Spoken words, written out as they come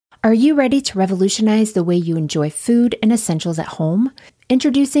Are you ready to revolutionize the way you enjoy food and essentials at home?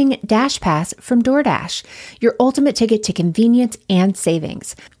 Introducing DashPass from DoorDash, your ultimate ticket to convenience and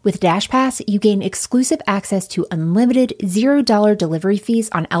savings. With DashPass, you gain exclusive access to unlimited $0 delivery fees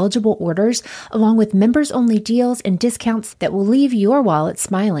on eligible orders, along with members-only deals and discounts that will leave your wallet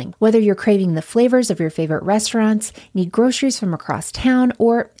smiling. Whether you're craving the flavors of your favorite restaurants, need groceries from across town,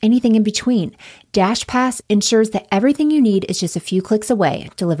 or anything in between, DashPass ensures that everything you need is just a few clicks away,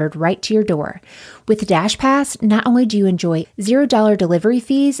 delivered right to your door. With DashPass, not only do you enjoy $0 delivery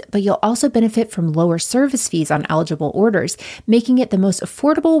fees, but you'll also benefit from lower service fees on eligible orders, making it the most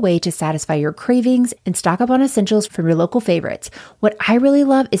affordable way to satisfy your cravings and stock up on essentials from your local favorites. What I really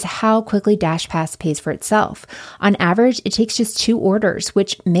love is how quickly DashPass pays for itself. On average, it takes just 2 orders,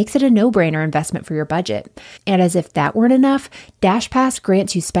 which makes it a no-brainer investment for your budget. And as if that weren't enough, DashPass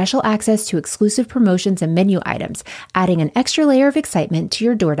grants you special access to exclusive promotions and menu items, adding an extra layer of excitement to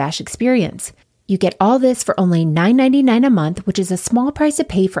your DoorDash experience. You get all this for only $9.99 a month, which is a small price to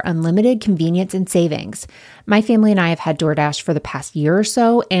pay for unlimited convenience and savings. My family and I have had DoorDash for the past year or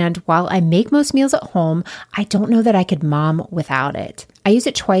so, and while I make most meals at home, I don't know that I could mom without it. I used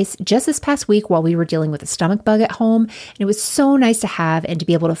it twice just this past week while we were dealing with a stomach bug at home, and it was so nice to have and to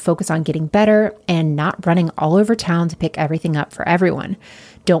be able to focus on getting better and not running all over town to pick everything up for everyone.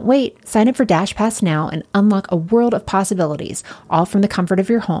 Don't wait. Sign up for DashPass now and unlock a world of possibilities, all from the comfort of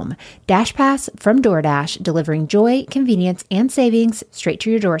your home. DashPass from DoorDash, delivering joy, convenience, and savings straight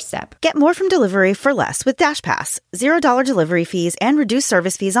to your doorstep. Get more from delivery for less with DashPass. $0 delivery fees and reduced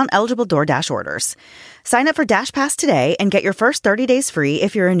service fees on eligible DoorDash orders. Sign up for DashPass today and get your first 30 days free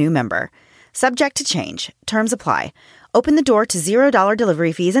if you're a new member. Subject to change. Terms apply. Open the door to $0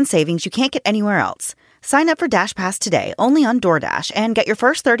 delivery fees and savings you can't get anywhere else. Sign up for DashPass today only on DoorDash and get your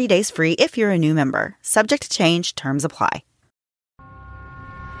first 30 days free if you're a new member. Subject to change. Terms apply.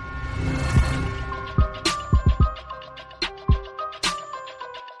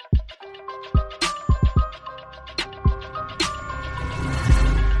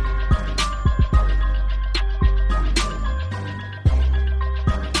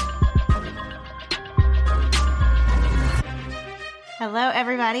 Hello,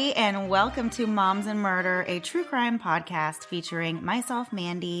 everybody, and welcome to Moms and Murder, a true crime podcast featuring myself,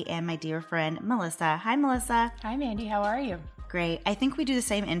 Mandy, and my dear friend, Melissa. Hi, Melissa. Hi, Mandy. How are you? Great. I think we do the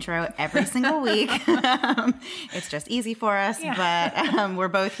same intro every single week. It's just easy for us, but we're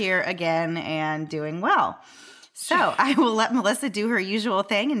both here again and doing well. So I will let Melissa do her usual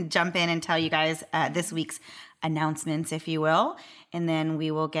thing and jump in and tell you guys this week's announcements, if you will, and then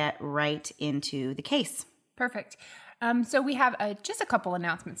we will get right into the case. Perfect. So we have just a couple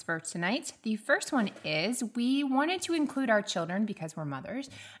announcements for tonight. The first one is we wanted to include our children, because we're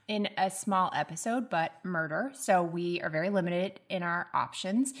mothers, in a small episode, but murder. So we are very limited in our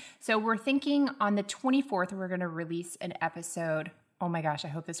options. So we're thinking on the 24th, we're going to release an episode. Oh my gosh, I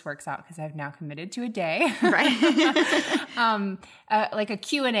hope this works out because I've now committed to a day. Right. Like a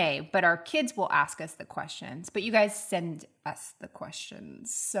Q&A, but our kids will ask us the questions. But you guys send us the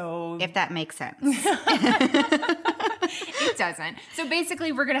questions. So If that makes sense. It doesn't. So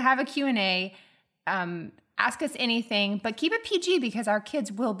basically, we're going to have a Q&A. Ask us anything, but keep it PG because our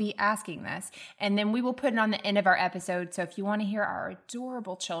kids will be asking this. And then we will put it on the end of our episode. So if you want to hear our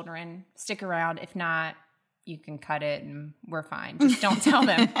adorable children, stick around. If not, you can cut it and we're fine. Just don't tell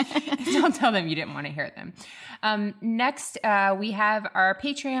them. Don't tell them you didn't want to hear them. Next, we have our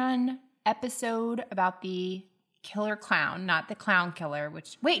Patreon episode about the killer clown, not the clown killer,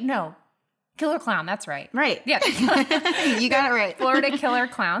 Killer clown, that's right. Right. Yeah. You got it right. Florida killer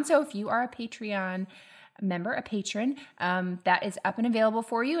clown. So if you are a Patreon member, a patron, that is up and available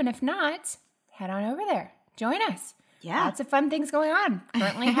for you. And if not, head on over there. Join us. Yeah. Lots of fun things going on.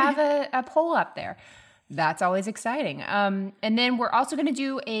 Currently have a poll up there. That's always exciting. And then we're also going to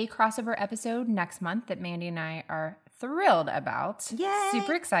do a crossover episode next month that Mandy and I are thrilled about. Yay.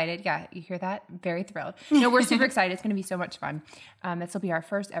 Super excited. Yeah, you hear that? Very thrilled. No, we're super excited. It's going to be so much fun. This will be our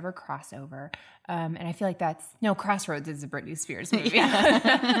first ever crossover. And I feel like Crossroads is a Britney Spears movie.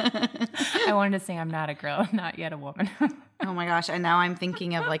 I wanted to say I'm not a girl, not yet a woman. Oh my gosh. And now I'm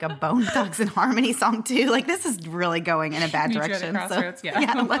thinking of like a Bone Thugs and Harmony song too. Like this is really going in a bad direction. Crossroads, so,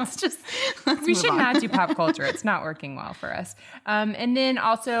 yeah, let's we should move on. not do pop culture. It's not working well for us. And then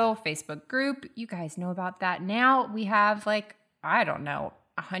also Facebook group. You guys know about that now. We have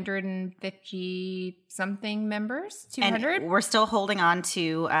 150 something members, 200. And we're still holding on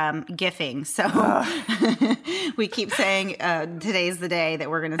to GIFing. So we keep saying today's the day that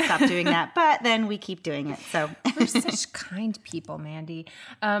we're going to stop doing that. But then we keep doing it. So we're such kind people, Mandy.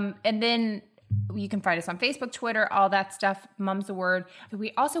 And then You can find us on Facebook, Twitter, all that stuff. Mum's the word.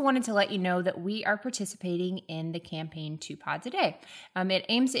 We also wanted to let you know that we are participating in the campaign 2 Pods a Day. It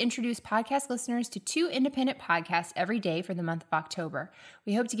aims to introduce podcast listeners to 2 independent podcasts every day for the month of October.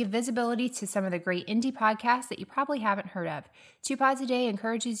 We hope to give visibility to some of the great indie podcasts that you probably haven't heard of. 2 Pods a Day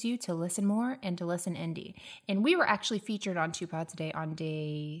encourages you to listen more and to listen indie. And we were actually featured on 2 Pods a Day on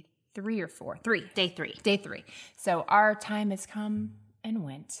day 3 or 4? 3. Day 3. Day 3. So our time has come and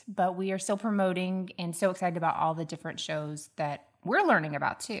went, but we are still promoting and so excited about all the different shows that we're learning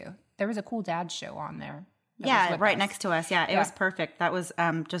about too. There was a cool dad show on there. Yeah, right next to us. Yeah, it was perfect. That was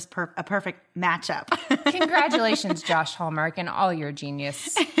just a perfect matchup. Congratulations, Josh Hallmark, and all your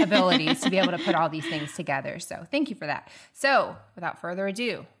genius abilities to be able to put all these things together. So thank you for that. So without further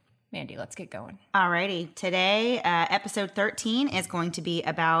ado, Mandy, let's get going. Alrighty. Today, episode 13 is going to be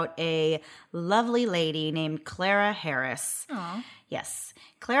about a lovely lady named Clara Harris. Aww. Yes.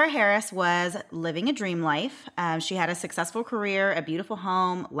 Clara Harris was living a dream life. She had a successful career, a beautiful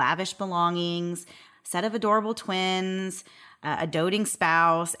home, lavish belongings, set of adorable twins, a doting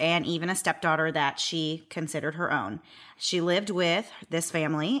spouse, and even a stepdaughter that she considered her own. She lived with this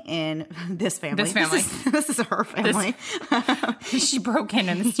family in this family. This is her family. She broke in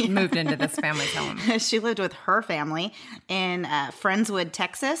and moved into this family's home. She lived with her family in Friendswood,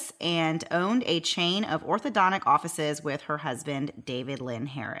 Texas, and owned a chain of orthodontic offices with her husband, David Lynn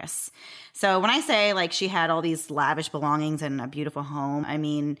Harris. So when I say like she had all these lavish belongings and a beautiful home, I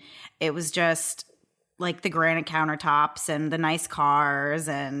mean, it was just like the granite countertops and the nice cars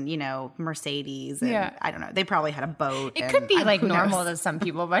and, you know, Mercedes. And I don't know. They probably had a boat. It could be like normal to some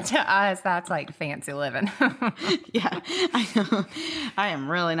people, but to us, that's like fancy living. Yeah. I know. I am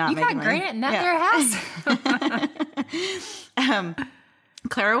really not making money. You got granite in that their house.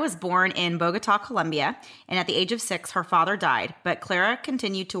 Clara was born in Bogota, Colombia, and at the age of 6, her father died. But Clara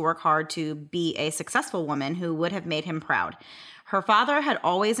continued to work hard to be a successful woman who would have made him proud. Her father had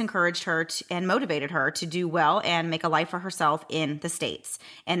always encouraged her and motivated her to do well and make a life for herself in the States.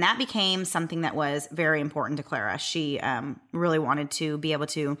 And that became something that was very important to Clara. She really wanted to be able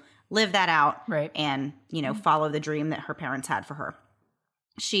to live that out and, you know, follow the dream that her parents had for her.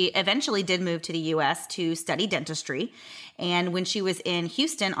 She eventually did move to the U.S. to study dentistry. And when she was in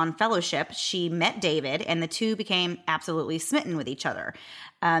Houston on fellowship, she met David, and the two became absolutely smitten with each other.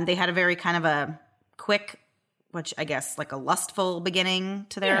 They had a very kind of a quick, which I guess like a lustful beginning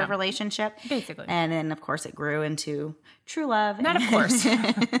to their relationship. Basically. And then, of course, it grew into true love. Not of course.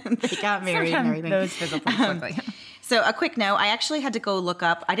 They got married and everything. Those fizzle pretty quickly. So a quick note, I actually had to go look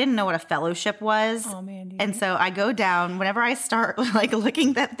up. I didn't know what a fellowship was. Oh, man. And so I go down, whenever I start like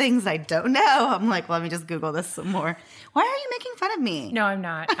looking at things I don't know, I'm like, well, let me just Google this some more. Why are you making fun of me? No, I'm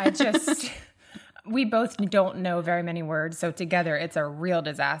not. I just... We both don't know very many words, so together it's a real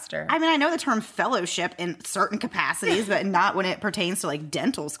disaster. I mean, I know the term fellowship in certain capacities, but not when it pertains to like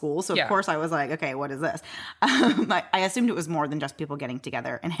dental school. So, of course, I was like, okay, what is this? I assumed it was more than just people getting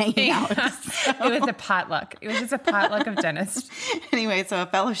together and hanging out. So. It was a potluck. It was just a potluck of dentists. Anyway, so a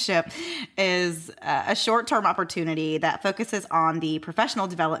fellowship is a short-term opportunity that focuses on the professional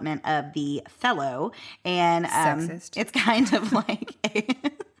development of the fellow. And it's kind of like a...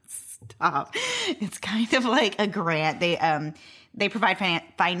 Stop. It's kind of like a grant. They provide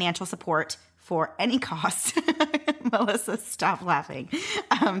financial support for any cost. Melissa, stop laughing.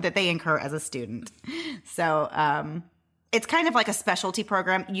 That they incur as a student. So it's kind of like a specialty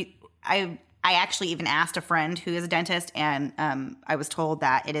program. I actually even asked a friend who is a dentist, and I was told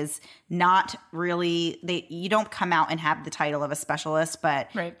that it is not really you don't come out and have the title of a specialist, but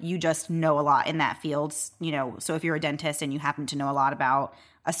you just know a lot in that field. You know, so if you're a dentist and you happen to know a lot about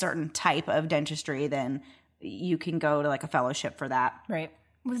a certain type of dentistry, then you can go to like a fellowship for that. Right.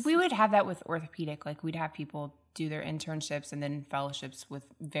 We would have that with orthopedic. Like we'd have people do their internships and then fellowships with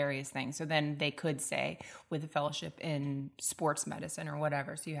various things. So then they could say with a fellowship in sports medicine or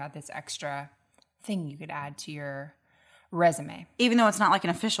whatever. So you had this extra thing you could add to your resume. Even though it's not like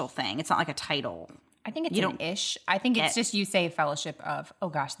an official thing. It's not like a title. I think it's an ish. I think it's just you say fellowship of, oh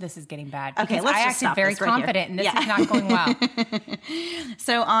gosh, this is getting bad. Okay, because let's I just stop acted very this right confident and this is not going well.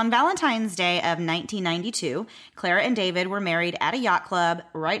 So on Valentine's Day of 1992, Clara and David were married at a yacht club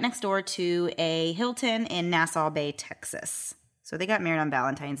right next door to a Hilton in Nassau Bay, Texas. So they got married on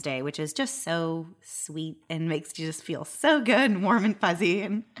Valentine's Day, which is just so sweet and makes you just feel so good and warm and fuzzy.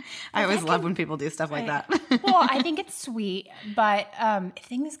 And I always love when people do stuff like that. Well, I think it's sweet, but if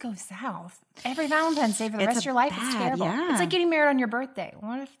things go south, every Valentine's Day for the rest of your life is terrible. Yeah. It's like getting married on your birthday.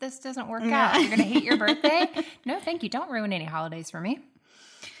 What if this doesn't work out? You're going to hate your birthday? No, thank you. Don't ruin any holidays for me.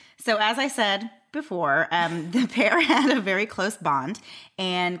 So as I said before, the pair had a very close bond,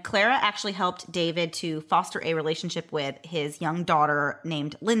 and Clara actually helped David to foster a relationship with his young daughter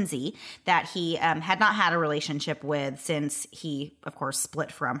named Lindsay that he had not had a relationship with since he, of course,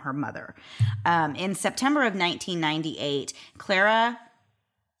 split from her mother. In September of 1998, Clara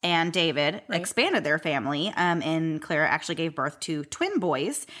and David expanded their family, and Clara actually gave birth to twin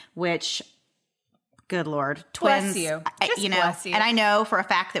boys, which... Good Lord. Twins. Bless you. Bless you. And I know for a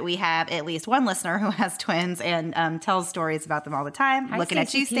fact that we have at least one listener who has twins and tells stories about them all the time. Hi, Looking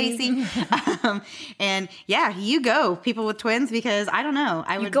at you, Stacey. Stacey. And yeah, you go, people with twins, because I don't know.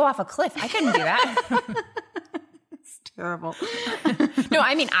 I would go off a cliff. I couldn't do that. It's terrible. No,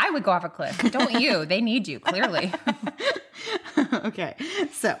 I mean, I would go off a cliff. Don't you? They need you, clearly. Okay.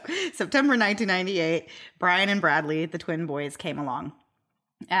 So September 1998, Brian and Bradley, the twin boys, came along.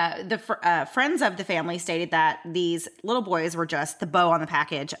 The friends of the family stated that these little boys were just the bow on the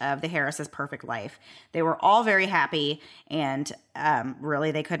package of the Harris's perfect life. They were all very happy, and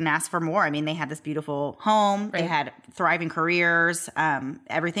really they couldn't ask for more. I mean, they had this beautiful home. Right. They had thriving careers.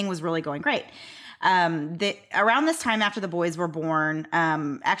 Everything was really going great. Around this time after the boys were born,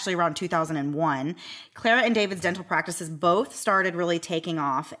 actually around 2001, Clara and David's dental practices both started really taking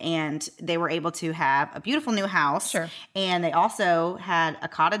off, and they were able to have a beautiful new house. Sure. And they also had a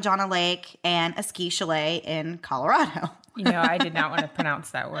cottage on a lake and a ski chalet in Colorado. I did not want to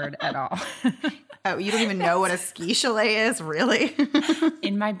pronounce that word at all. Oh, you don't even know what a ski chalet is, really?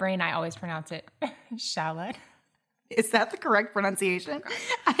 In my brain, I always pronounce it chalet. Is that the correct pronunciation?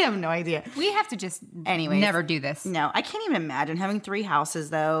 I have no idea. We have to just never do this. No, I can't even imagine having 3 houses,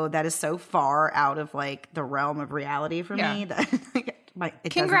 though. That is so far out of like the realm of reality for me. That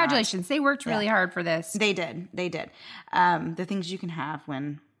Congratulations. They worked really hard for this. They did. The things you can have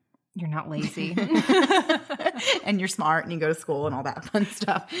when you're not lazy. And you're smart and you go to school and all that fun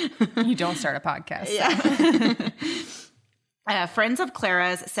stuff. You don't start a podcast. Yeah. Friends of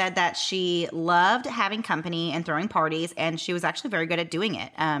Clara's said that she loved having company and throwing parties, and she was actually very good at doing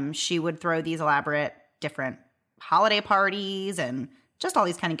it. She would throw these elaborate different holiday parties and just all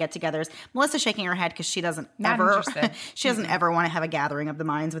these kind of get-togethers. Melissa's shaking her head because she doesn't ever want to have a gathering of the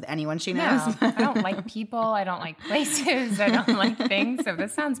minds with anyone she knows. No, I don't like people. I don't like places. I don't like things. So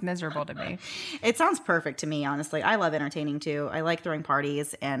this sounds miserable to me. It sounds perfect to me, honestly. I love entertaining too. I like throwing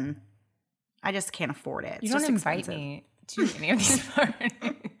parties, and I just can't afford it. You don't invite me to any of these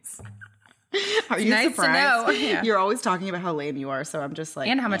parties. Are you nice surprised? To know. Yeah. You're always talking about how lame you are, so I'm just like...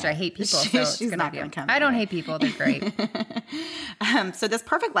 And how much I hate people, so she's not going to come. I don't hate people. They're great. So this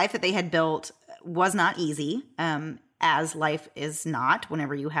perfect life that they had built was not easy, as life is not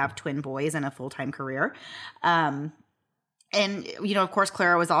whenever you have twin boys and a full-time career. And, of course,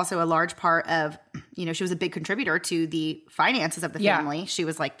 Clara was also a large part of, she was a big contributor to the finances of the family. Yeah. She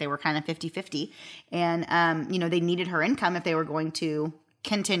was like, they were kind of 50-50. And, they needed her income if they were going to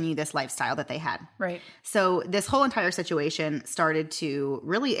continue this lifestyle that they had. Right. So this whole entire situation started to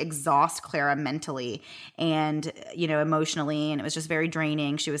really exhaust Clara mentally and, emotionally. And it was just very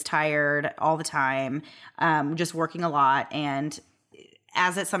draining. She was tired all the time, just working a lot. And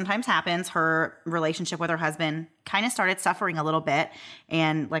as it sometimes happens, her relationship with her husband kind of started suffering a little bit.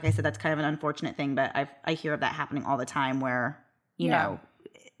 And like I said, that's kind of an unfortunate thing, but I hear of that happening all the time where,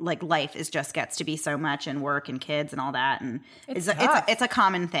 like life just gets to be so much, and work and kids and all that. And it's a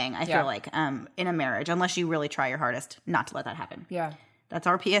common thing, I feel like, in a marriage, unless you really try your hardest not to let that happen. Yeah. That's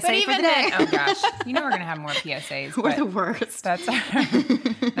our PSA for the day. Oh gosh. We're going to have more PSAs. We're the worst.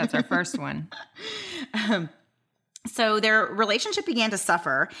 That's our first one. So their relationship began to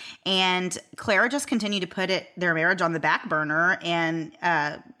suffer, and Clara just continued to put their marriage on the back burner. And,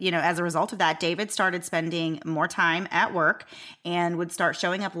 as a result of that, David started spending more time at work and would start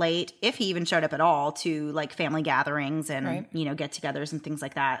showing up late, if he even showed up at all, to like family gatherings and, get-togethers and things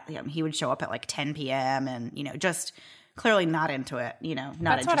like that. He would show up at like 10 p.m. and, just clearly not into it, not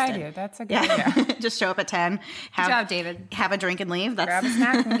That's interested. What I do. That's a good idea. Just show up at 10. Good job, David. Have a drink and leave. Grab a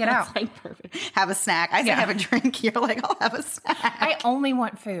snack and get out. Like perfect. Have a snack. I say have a drink. You're like, I'll have a snack. I only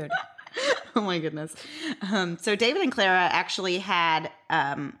want food. Oh my goodness. So David and Clara actually had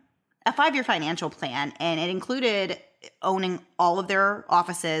a 5-year financial plan, and it included owning all of their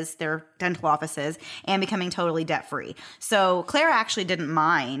offices, their dental offices, and becoming totally debt-free. So Clara actually didn't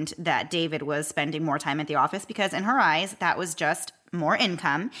mind that David was spending more time at the office, because in her eyes, that was just more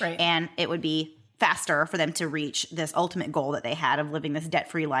income, and it would be faster for them to reach this ultimate goal that they had of living this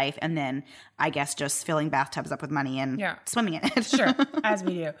debt-free life, and then I guess just filling bathtubs up with money and swimming in it. Sure, as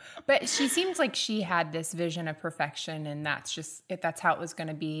we do. But she seems like she had this vision of perfection, and that's how it was going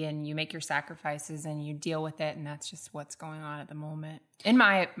to be, and you make your sacrifices and you deal with it, and that's just what's going on at the moment. In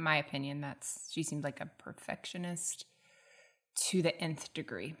my opinion, she seemed like a perfectionist to the nth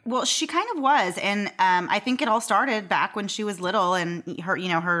degree. Well, she kind of was. And I think it all started back when she was little, and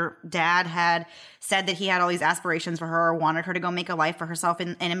her dad had said that he had all these aspirations for her, wanted her to go make a life for herself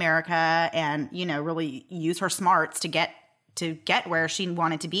in America, and, really use her smarts to get where she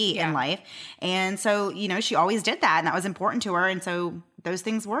wanted to be in life. And so, she always did that, and that was important to her. And so those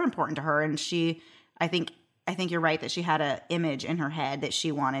things were important to her. And I think you're right that she had an image in her head that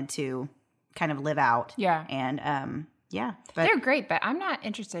she wanted to kind of live out. Yeah. And, but they're great, but I'm not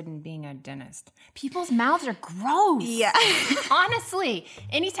interested in being a dentist. People's mouths are gross. Yeah. Honestly,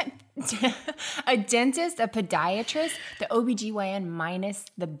 anytime a dentist, a podiatrist, the OBGYN minus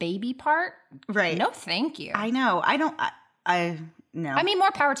the baby part. Right. No, thank you. I know. No. I mean,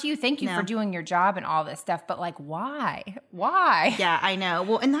 more power to you. Thank you for doing your job and all this stuff. But why? Why? Yeah, I know.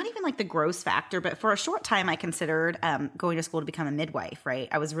 Well, and not even the gross factor, but for a short time, I considered going to school to become a midwife, right?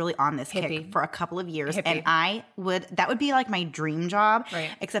 I was really on this kick for a couple of years. Hippie. And that would be my dream job. Right.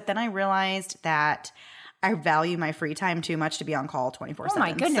 Except then I realized that I value my free time too much to be on call 24/7. Oh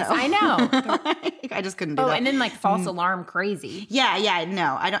my goodness, so. I know. I just couldn't do that. Oh, and then false alarm crazy. Yeah,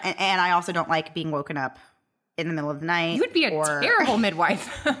 no. I don't, and I also don't like being woken up in the middle of the night. You would be a terrible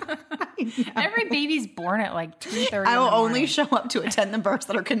midwife. Every baby's born at 2:30. I will only show up to attend the births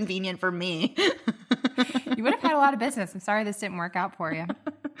that are convenient for me. You would have had a lot of business. I'm sorry this didn't work out for you.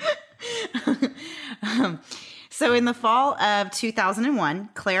 So in the fall of 2001,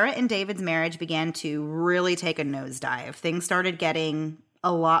 Clara and David's marriage began to really take a nosedive. Things started getting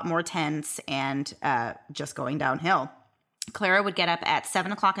a lot more tense and just going downhill. Clara would get up at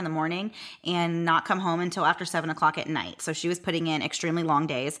 7 o'clock in the morning and not come home until after 7 o'clock at night. So she was putting in extremely long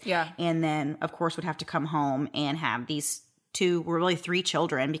days. Yeah. And then, of course, would have to come home and have these three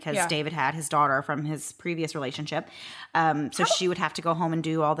children because David had his daughter from his previous relationship. So she would have to go home and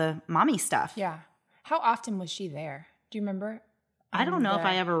do all the mommy stuff. Yeah. How often was she there? Do you remember? I don't know if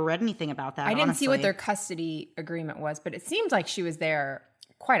I ever read anything about that. I didn't honestly see what their custody agreement was, but it seemed like she was there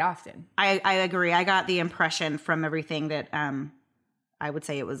quite often. I agree. I got the impression from everything that I would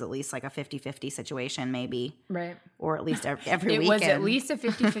say it was at least a 50-50 situation, maybe. Right. Or at least every weekend. It was at least a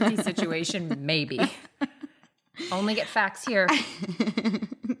 50-50 situation, maybe. Only get facts here.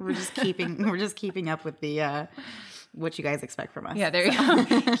 We're just keeping up with the what you guys expect from us. Yeah, there you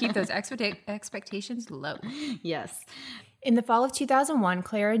go. Keep those expectations low. Yes. In the fall of 2001,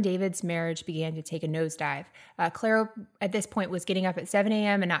 Clara and David's marriage began to take a nosedive. Clara, at this point, was getting up at 7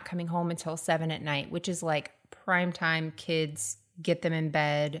 a.m. and not coming home until 7 at night, which is prime time kids, get them in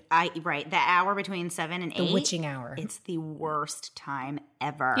bed. Right. The hour between 7 and 8. The witching hour. It's the worst time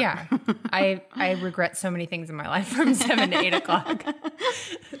ever. Yeah. I regret so many things in my life from 7 to 8 o'clock.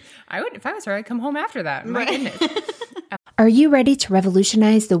 If I was her, I'd come home after that. My goodness. Are you ready to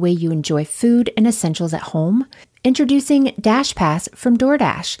revolutionize the way you enjoy food and essentials at home? Introducing DashPass from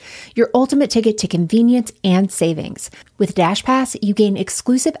DoorDash, your ultimate ticket to convenience and savings. With DashPass, you gain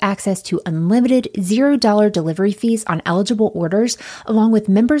exclusive access to unlimited $0 delivery fees on eligible orders, along with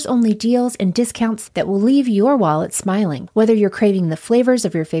members-only deals and discounts that will leave your wallet smiling. Whether you're craving the flavors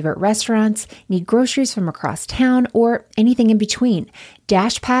of your favorite restaurants, need groceries from across town, or anything in between,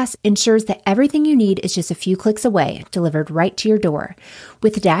 DashPass ensures that everything you need is just a few clicks away, delivered right to your door.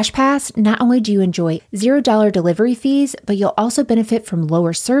 With DashPass, not only do you enjoy $0 delivery fees, but you'll also benefit from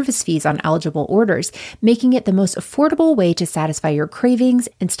lower service fees on eligible orders, making it the most affordable way to satisfy your cravings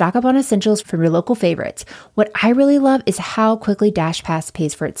and stock up on essentials from your local favorites. What I really love is how quickly DashPass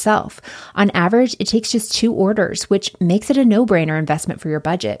pays for itself. On average, it takes just 2 orders, which makes it a no-brainer investment for your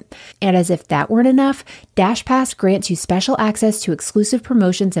budget. And as if that weren't enough, DashPass grants you special access to exclusive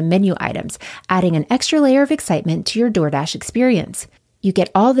promotions and menu items, adding an extra layer of excitement to your DoorDash experience. You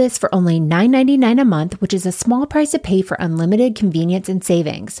get all this for only $9.99 a month, which is a small price to pay for unlimited convenience and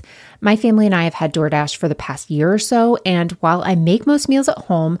savings. My family and I have had DoorDash for the past year or so, and while I make most meals at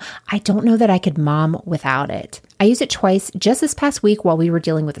home, I don't know that I could mom without it. I used it twice just this past week while we were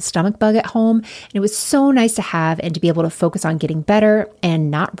dealing with a stomach bug at home, and it was so nice to have and to be able to focus on getting better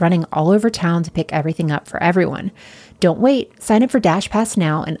and not running all over town to pick everything up for everyone. Don't wait. Sign up for Dash Pass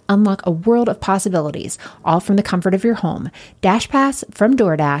now and unlock a world of possibilities, all from the comfort of your home. Dash Pass from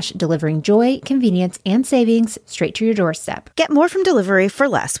DoorDash, delivering joy, convenience, and savings straight to your doorstep. Get more from delivery for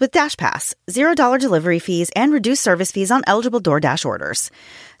less with Dash Pass. $0 delivery fees and reduced service fees on eligible DoorDash orders.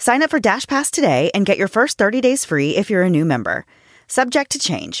 Sign up for Dash Pass today and get your first 30 days free if you're a new member. Subject to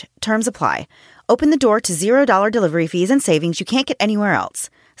change. Terms apply. Open the door to $0 delivery fees and savings you can't get anywhere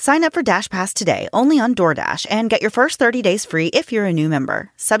else. Sign up for Dash Pass today only on DoorDash and get your first 30 days free if you're a new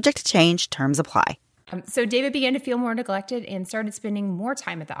member. Subject to change. Terms apply. So David began to feel more neglected and started spending more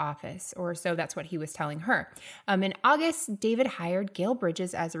time at the office, or so that's what he was telling her. In August, David hired Gail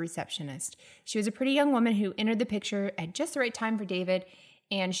Bridges as a receptionist. She was a pretty young woman who entered the picture at just the right time for David,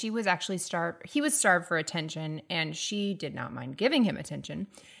 and she was actually he was starved for attention, and she did not mind giving him attention.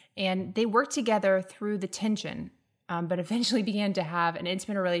 And they worked together through the tension, but eventually began to have an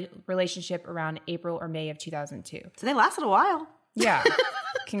intimate relationship around April or May of 2002. So they lasted a while. Yeah.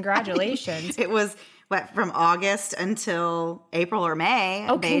 Congratulations. It was, from August until April or May.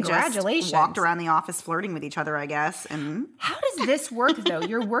 Oh, they congratulations. just walked around the office flirting with each other, I guess. And how does this work, though?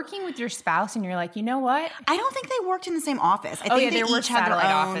 You're working with your spouse and you're like, you know what? I don't think they worked in the same office. I think they each had their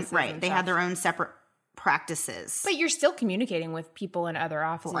own, right. They had their own separate practices. But you're still communicating with people in other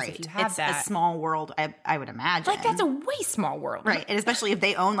offices if you have that. It's a small world, I would imagine. Like, that's a way small world. Right. And especially if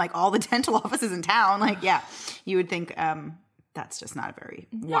they own, like, all the dental offices in town. Like, yeah, you would think that's just not a very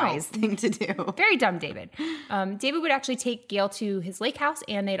wise thing to do. Very dumb, David. David would actually take Gail to his lake house,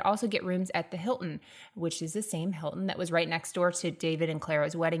 and they'd also get rooms at the Hilton, which is the same Hilton that was right next door to David and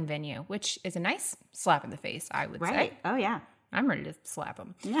Clara's wedding venue, which is a nice slap in the face, I would say. Right. Oh, yeah. I'm ready to slap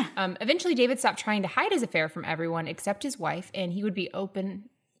him. Yeah. Eventually, David stopped trying to hide his affair from everyone except his wife, and he would be open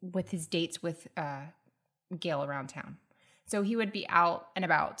with his dates with Gail around town. So he would be out and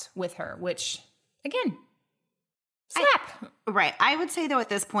about with her, which, again, slap. Right. I would say, though, at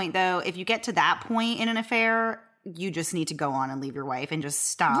this point, though, if you get to that point in an affair, you just need to go on and leave your wife and just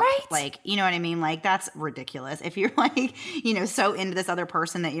stop. Right. Like, you know what I mean? Like, that's ridiculous. If you're like, so into this other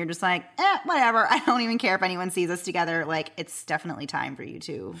person that you're just like, whatever. I don't even care if anyone sees us together. Like, it's definitely time for you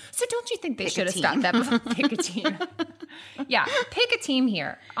to. So don't you think they should have stopped that before? Pick a team. Yeah. Pick a team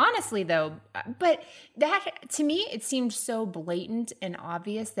here. Honestly, though, but that, to me, it seemed so blatant and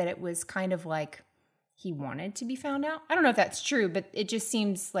obvious that it was kind of like, he wanted to be found out. I don't know if that's true, but it just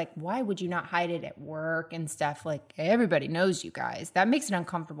seems like, why would you not hide it at work and stuff? Like, everybody knows you guys. That makes it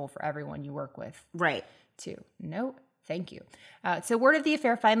uncomfortable for everyone you work with. Right. Too. No, thank you. So word of the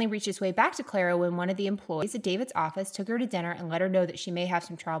affair finally reached its way back to Clara when one of the employees at David's office took her to dinner and let her know that she may have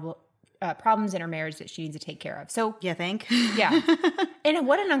some problems in her marriage that she needs to take care of. So, you think? Yeah. And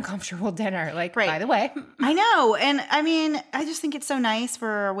what an uncomfortable dinner. Like, by the way. I know. And I mean, I just think it's so nice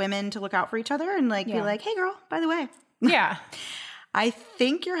for women to look out for each other and like be like, hey girl, by the way. Yeah. I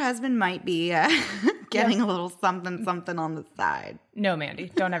think your husband might be getting a little something on the side. No,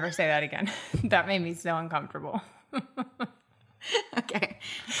 Mandy, don't ever say that again. That made me so uncomfortable. Okay.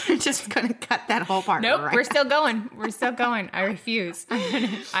 We're just going to cut that whole part. Nope, right we're still going. We're still going. I refuse.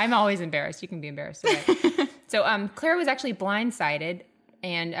 I'm always embarrassed. You can be embarrassed today. So Clara was actually blindsided,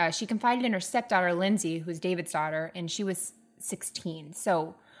 and she confided in her stepdaughter, Lindsay, who's David's daughter, and she was 16.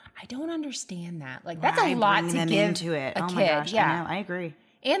 So I don't understand that. Like, that's a lot to give into it. a oh kid. My gosh, yeah, I know. I agree.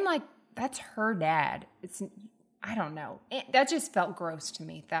 And, like, that's her dad. I don't know. That just felt gross to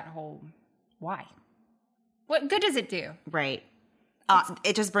me, that whole, why? What good does it do? Right.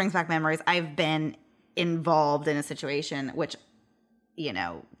 It just brings back memories. I've been involved in a situation which,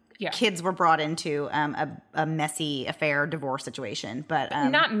 kids were brought into a messy affair, divorce situation. But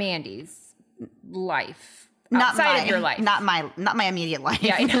not Mandy's life. Not outside of your life. Not my immediate life.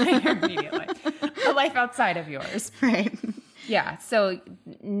 Yeah, not your immediate life. A life outside of yours. Right. Yeah, so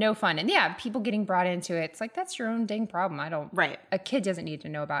no fun. And yeah, people getting brought into it. It's like, that's your own dang problem. Right. A kid doesn't need to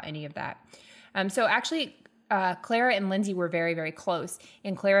know about any of that. So actually, Clara and Lindsay were very, very close.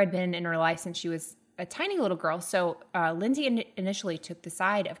 And Clara had been in her life since she was a tiny little girl. So Lindsay initially took the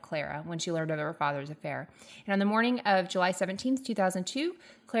side of Clara when she learned of her father's affair. And on the morning of July 17th, 2002,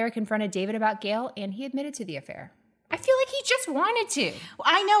 Clara confronted David about Gail, and he admitted to the affair. I feel like he just wanted to. Well,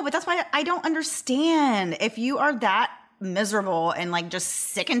 I know, but that's why I don't understand. If you are that miserable and like just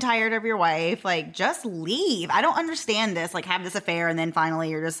sick and tired of your wife, like just leave. I don't understand this. Like, have this affair, and then finally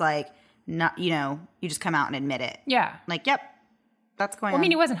you're just like, not, you just come out and admit it. Yeah. Like, yep, that's going on. I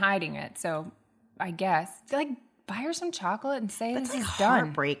mean, he wasn't hiding it, so I guess. Like, buy her some chocolate and say that's this like is done.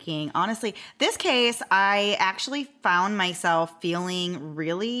 Heartbreaking. Honestly, this case, I actually found myself feeling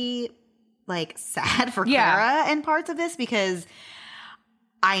really like sad for Clara in parts of this, because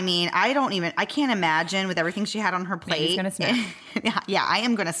I mean, I can't imagine with everything she had on her plate. He's gonna snap. Yeah, I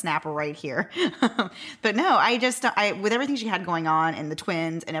am going to snap right here. But no, with everything she had going on and the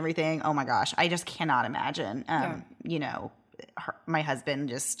twins and everything, oh my gosh, I just cannot imagine, my husband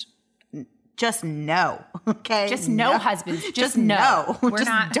just no. Okay. Just no husbands. Just no. We're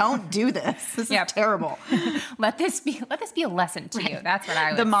not. Don't do this. This is terrible. Let this be a lesson to you. That's what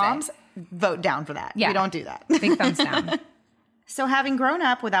I would say. The moms vote down for that. Yeah. We don't do that. Big thumbs down. So having grown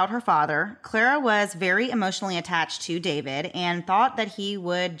up without her father, Clara was very emotionally attached to David and thought that he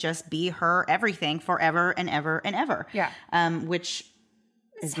would just be her everything forever and ever and ever. Yeah. Which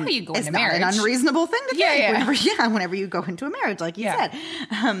is how you go into marriage. Not an unreasonable thing to think. Yeah. Whenever you go into a marriage, like you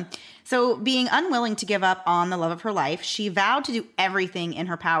said. So being unwilling to give up on the love of her life, she vowed to do everything in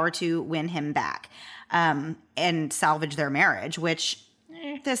her power to win him back and salvage their marriage, which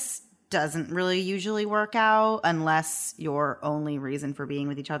this doesn't really usually work out unless your only reason for being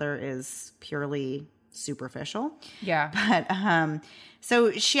with each other is purely superficial. Yeah. But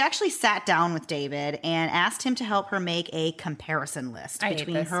so she actually sat down with David and asked him to help her make a comparison list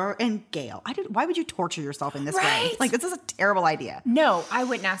between her and Gail. Why would you torture yourself in this way? Like, this is a terrible idea. No, I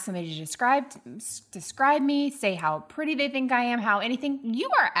wouldn't ask somebody to describe me, say how pretty they think I am, how anything. You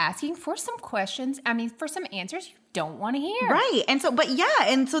are asking for some questions. I mean, for some answers you don't want to hear. Right. And so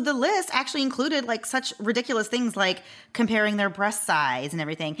the list actually included like such ridiculous things like comparing their breast size and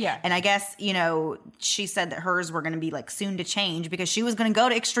everything. Yeah. And I guess, she said that hers were going to be like soon to change because she was going to go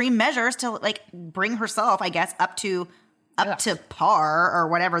to extreme measures to like bring herself, I guess, up to par or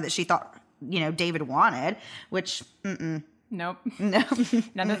whatever that she thought, David wanted, which, Nope. No.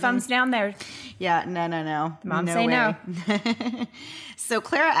 Another thumbs down there. Yeah, no. Mom no say way. no. So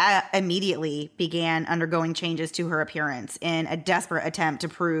Clara immediately began undergoing changes to her appearance in a desperate attempt to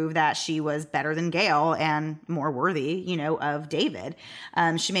prove that she was better than Gail and more worthy, of David.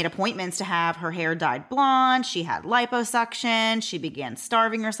 She made appointments to have her hair dyed blonde. She had liposuction. She began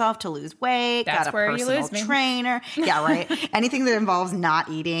starving herself to lose weight. That's got a where you personal lose me. trainer. Yeah, right. Anything that involves not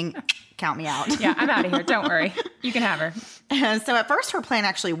eating, count me out. Yeah, I'm out of here. Don't worry. You can have her. So at first her plan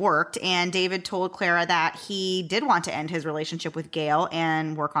actually worked, and David told Clara that he did want to end his relationship with Gail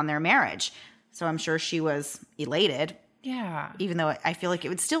and work on their marriage. So I'm sure she was elated. Yeah. Even though I feel like it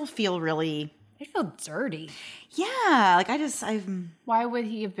would still feel really... I feel dirty. Yeah. Like Why would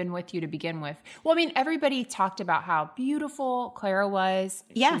he have been with you to begin with? Well, I mean, everybody talked about how beautiful Clara was.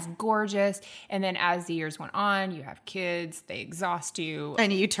 Yeah. She's gorgeous. And then as the years went on, you have kids. They exhaust you.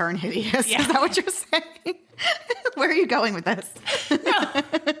 And you turn hideous. Yeah. Is that what you're saying? Where are you going with this?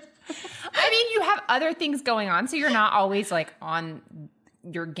 I mean, you have other things going on, so you're not always like on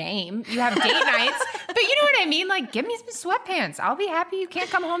your game. You have date nights, but you know what I mean? Like, give me some sweatpants. I'll be happy. You can't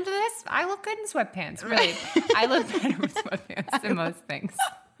come home to this. I look good in sweatpants. Really. I look better with sweatpants than most things.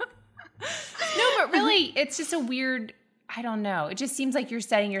 No, but really, it's just a weird, I don't know. It just seems like you're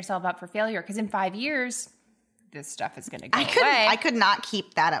setting yourself up for failure because in 5 years, this stuff is going to go away. I could not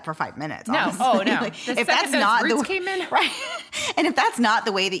keep that up for 5 minutes. No. Honestly. Oh, no. Like, If that's not the came in. Right. And if that's not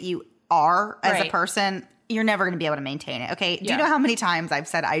the way that you are as a Right. person, you're never going to be able to maintain it. Okay. Do you know how many times I've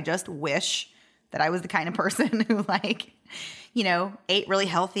said, I just wish that I was the kind of person who ate really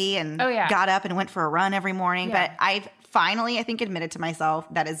healthy and got up and went for a run every morning. Yeah. But I've finally, I think, admitted to myself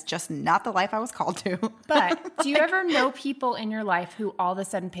that is just not the life I was called to. But do you ever know people in your life who all of a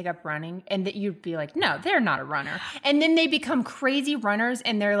sudden pick up running and that you'd be like, no, they're not a runner. And then they become crazy runners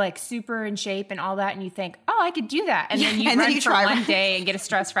and they're like super in shape and all that. And you think, oh, I could do that. And then you run for one day and get a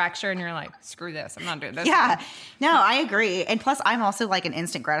stress fracture and you're like, screw this. I'm not doing this. Yeah. No, I agree. And plus, I'm also like an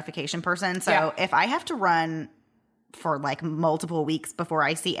instant gratification person. So if I have to run for like multiple weeks before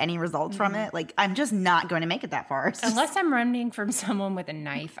I see any results from it, like I'm just not going to make it that far. Unless I'm running from someone with a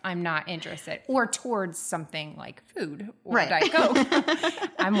knife, I'm not interested. Or towards something like food or Diet Coke.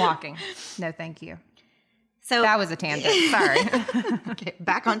 I'm walking. No, thank you. So that was a tangent. Sorry. Okay,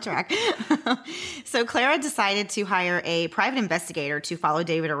 back on track. So Clara decided to hire a private investigator to follow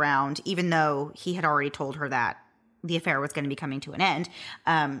David around, even though he had already told her that the affair was going to be coming to an end.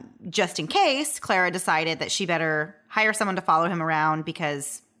 Just in case, Clara decided that she better hire someone to follow him around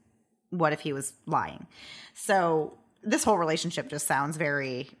because what if he was lying? So this whole relationship just sounds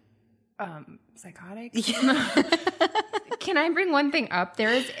very... psychotic? Can I bring one thing up?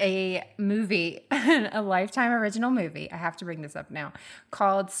 There is a movie, a Lifetime original movie, I have to bring this up now,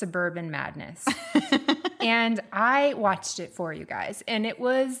 called Suburban Madness. And I watched it for you guys. And it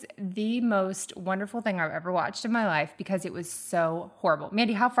was the most wonderful thing I've ever watched in my life because it was so horrible.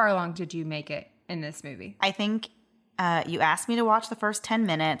 Mandy, how far along did you make it in this movie? I think You asked me to watch the first 10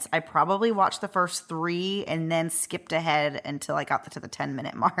 minutes. I probably watched the first 3 and then skipped ahead until I got to the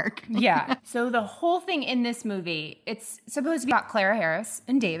 10-minute mark. Yeah. So the whole thing in this movie, it's supposed to be about Clara Harris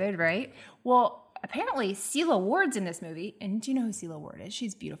and David, right? Well, apparently Celia Ward's in this movie. And do you know who Celia Ward is?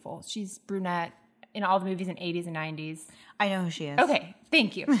 She's beautiful. She's brunette in all the movies in 80s and 90s. I know who she is. Okay,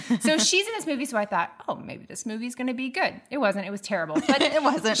 thank you. So she's in this movie, so I thought, oh, maybe this movie's going to be good. It wasn't. It was terrible. But It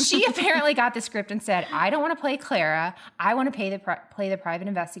wasn't. She apparently got the script and said, I don't want to play Clara. I want to play the private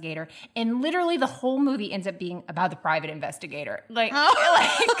investigator. And literally the whole movie ends up being about the private investigator. Like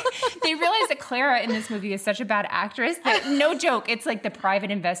they realize that Clara in this movie is such a bad actress that, no joke, it's like the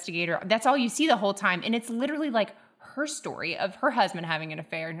private investigator. That's all you see the whole time. And it's literally like her story of her husband having an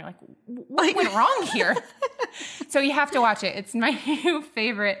affair. And you're like, what went wrong here? So you have to watch it. It's my new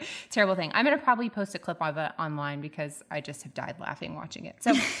favorite terrible thing. I'm going to probably post a clip of it online because I just have died laughing watching it.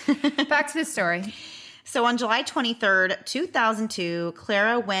 So back to the story. So on July 23rd, 2002,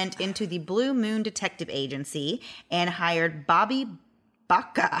 Clara went into the Blue Moon Detective Agency and hired Bobby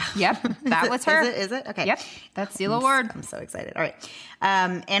Baca. Yep, that was her. Is it? Okay. Yep, that's Celia Ward. I'm so excited. All right.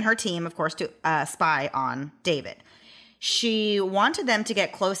 And her team, of course, to spy on David. She wanted them to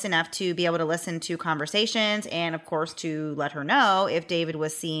get close enough to be able to listen to conversations and, of course, to let her know if David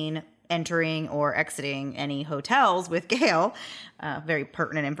was seen entering or exiting any hotels with Gail. Very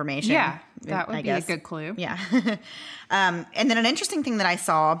pertinent information. Yeah, that would be a good clue. Yeah. And then an interesting thing that I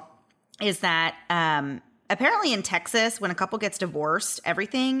saw is that apparently in Texas, when a couple gets divorced,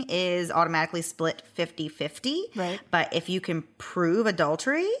 everything is automatically split 50-50. Right. But if you can prove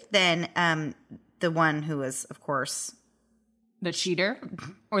adultery, then the one who is, of course... The cheater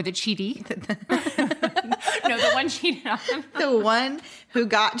or the cheaty? No, the one cheated on him. The one who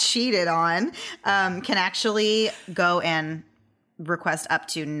got cheated on can actually go and request up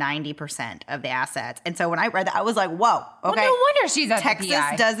to 90% of the assets. And so when I read that, I was like, whoa, okay. Well, no wonder she's at Texas the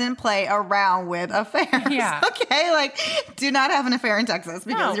PI. doesn't play around with affairs. Yeah. Okay, like, do not have an affair in Texas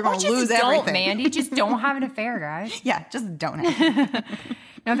because you're going to lose everything. Don't, Mandy. Just don't have an affair, guys. Yeah, just don't have it.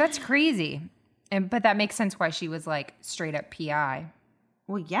 No, that's crazy. But that makes sense why she was like straight up PI.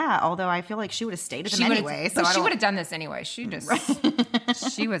 Well, yeah, although I feel like she would have stayed with him anyway. So she would have done this anyway. She just,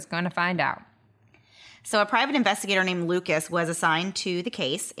 she was going to find out. So a private investigator named Lucas was assigned to the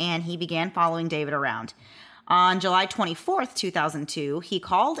case, and he began following David around. On July 24th, 2002, he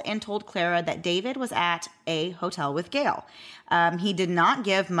called and told Clara that David was at a hotel with Gail. He did not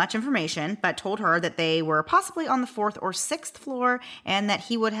give much information, but told her that they were possibly on the 4th or 6th floor and that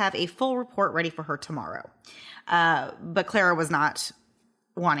he would have a full report ready for her tomorrow. But Clara was not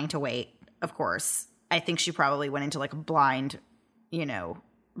wanting to wait, of course. I think she probably went into like a blind,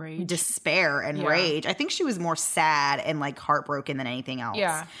 Rage. despair and rage. I think she was more sad and like heartbroken than anything else.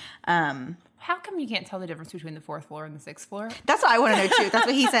 Yeah. How come you can't tell the difference between the 4th floor and the 6th floor? That's what I want to know too. That's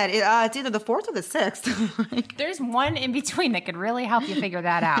what he said. It's either the 4th or the 6th. Like, there's one in between that could really help you figure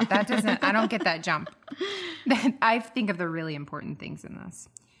that out. I don't get that jump. I think of the really important things in this.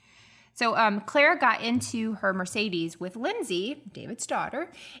 So Clara got into her Mercedes with Lindsay, David's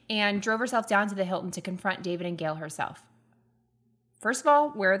daughter, and drove herself down to the Hilton to confront David and Gail herself. First of all,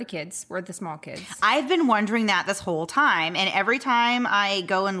 where are the kids? Where are the small kids? I've been wondering that this whole time. And every time I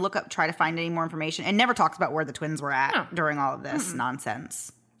go and try to find any more information, it never talks about where the twins were at during all of this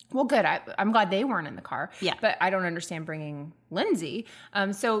nonsense. Well, good. I'm glad they weren't in the car. Yeah. But I don't understand bringing Lindsay.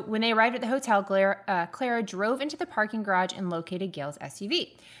 So when they arrived at the hotel, Clara drove into the parking garage and located Gail's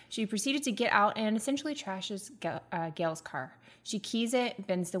SUV. She proceeded to get out and essentially trashes Gail's car. She keys it,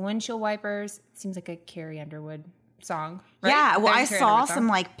 bends the windshield wipers. Seems like a Carrie Underwood song, right? Yeah, well, I Carrie saw Underwood song. some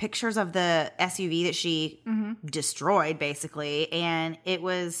like pictures of the SUV that she destroyed, basically, and it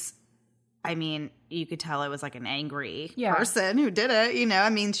was, I mean, you could tell it was like an angry person who did it.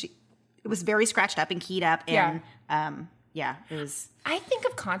 It was very scratched up and keyed up, and it was. I think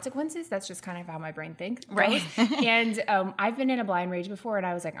of consequences. That's just kind of how my brain thinks. Right. And I've been in a blind rage before, and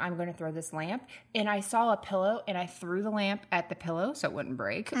I was like, I'm going to throw this lamp. And I saw a pillow, and I threw the lamp at the pillow so it wouldn't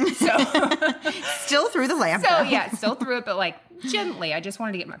break. So Still threw the lamp. So yeah, still threw it, but like gently. I just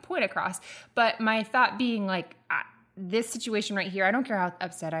wanted to get my point across. But my thought being like, this situation right here, I don't care how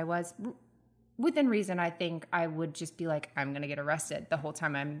upset I was. Within reason, I think I would just be like, I'm going to get arrested the whole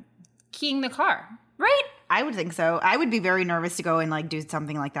time I'm keying the car. Right? I would think so. I would be very nervous to go and like do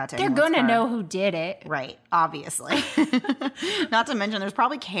something like that to They're anyone's going to car. know who did it. Right, obviously. Not to mention there's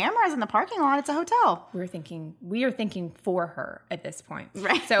probably cameras in the parking lot. It's a hotel. We are thinking for her at this point.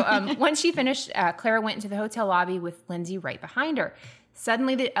 Right. So when she finished, Clara went into the hotel lobby with Lindsay right behind her.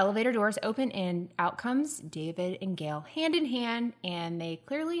 Suddenly the elevator doors open and out comes David and Gail hand in hand, and they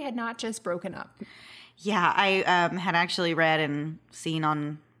clearly had not just broken up. Yeah, I had actually read and seen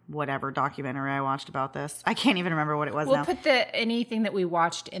on whatever documentary I watched about this. I can't even remember what it was We'll now. put anything that we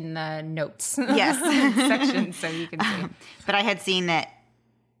watched in the notes Yes. section so you can see. But I had seen that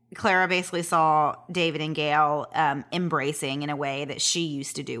Clara basically saw David and Gail embracing in a way that she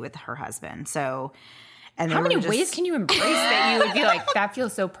used to do with her husband. So, and How many ways can you embrace that you would be like, that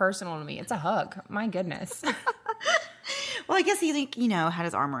feels so personal to me? It's a hug. My goodness. Well, I guess he, like, had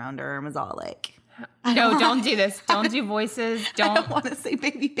his arm around her and was all like, No, don't do this. Don't do voices. I don't want to say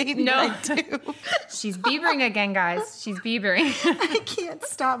baby, No. but I do. She's beavering again, guys. She's beavering. I can't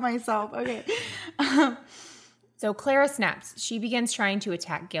stop myself. Okay. So Clara snaps. She begins trying to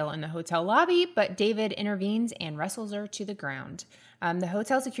attack Gail in the hotel lobby, but David intervenes and wrestles her to the ground. The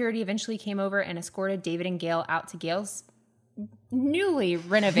hotel security eventually came over and escorted David and Gail out to Gail's newly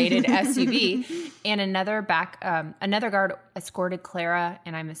renovated SUV, and another guard escorted Clara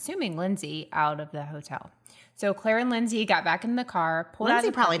and I'm assuming Lindsay out of the hotel. So Clara and Lindsay got back in the car.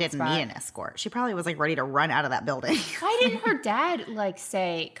 Lindsay probably didn't need an escort. She probably was like ready to run out of that building. Why didn't her dad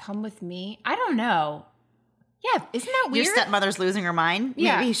say, "Come with me"? I don't know. Yeah, isn't that weird? Your stepmother's losing her mind.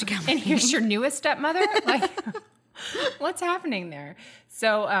 Yeah, Maybe you should come. And here's your newest stepmother. Like, what's happening there?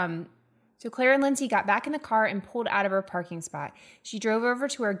 So Clara and Lindsay got back in the car and pulled out of her parking spot. She drove over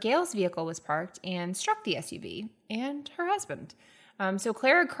to where Gail's vehicle was parked and struck the SUV and her husband. So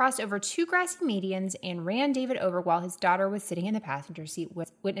Clara crossed over 2 grassy medians and ran David over while his daughter was sitting in the passenger seat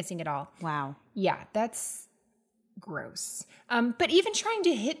witnessing it all. Wow. Yeah, that's gross. But even trying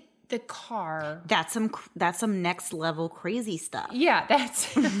to hit the car. That's some next level crazy stuff. Yeah,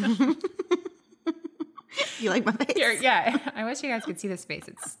 that's... You like my face? Yeah, I wish you guys could see this face.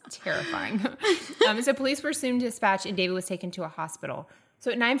 It's terrifying. So police were soon dispatched and David was taken to a hospital.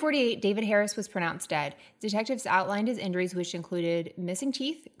 So at 9:48, David Harris was pronounced dead. Detectives outlined his injuries, which included missing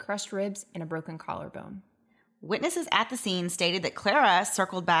teeth, crushed ribs, and a broken collarbone. Witnesses at the scene stated that Clara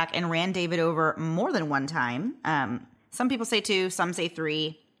circled back and ran David over more than one time. Some people say 2, some say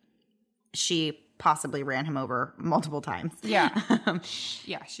 3. She possibly ran him over multiple times. Yeah.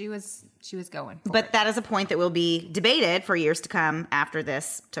 Yeah, she was going for But it. that is a point that will be debated for years to come after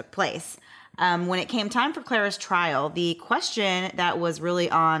this took place. When it came time for Clara's trial, the question that was really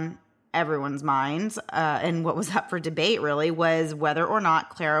on everyone's minds and what was up for debate really was whether or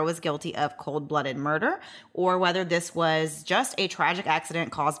not Clara was guilty of cold-blooded murder or whether this was just a tragic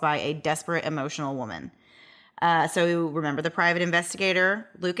accident caused by a desperate, emotional woman. So remember the private investigator,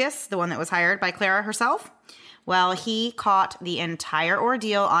 Lucas, the one that was hired by Clara herself? Well, he caught the entire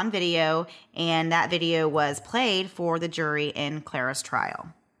ordeal on video, and that video was played for the jury in Clara's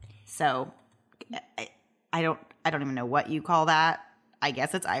trial. So I don't even know what you call that. I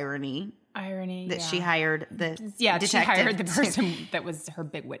guess it's irony that she hired the detective. She hired the person that was her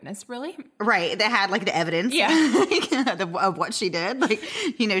big witness, really. Right, that had like the evidence of what she did. Like,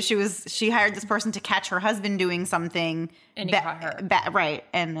 she hired this person to catch her husband doing something. And he caught her. Right,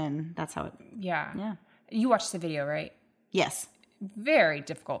 and then that's how it... Yeah. You watched the video, right? Yes. Very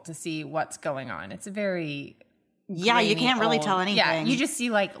difficult to see what's going on. It's a very... Yeah, you can't really tell anything. Yeah, you just see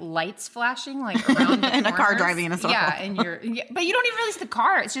like lights flashing like around the and a car corners. driving in a circle. Yeah, but you don't even really see the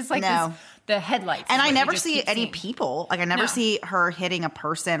car. It's just like the headlights. And I never see any people. Like I never see her hitting a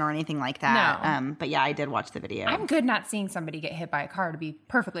person or anything like that. No. But yeah, I did watch the video. I'm good not seeing somebody get hit by a car, to be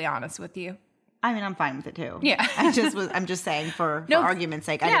perfectly honest with you. I mean, I'm fine with it too. Yeah. I'm just saying for argument's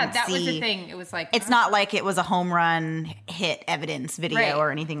sake. That was the thing. It was like it's not like it was a home run hit evidence video or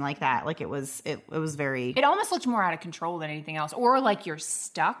anything like that. Like it was very. It almost looked more out of control than anything else, or like you're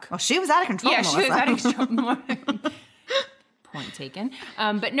stuck. Well, she was out of control. Yeah, Melissa. she was out of control. Point taken.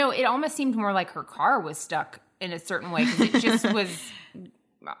 But no, it almost seemed more like her car was stuck in a certain way because it just was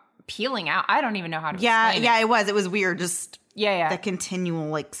peeling out. I don't even know how to. explain it was. It was weird. Just the continual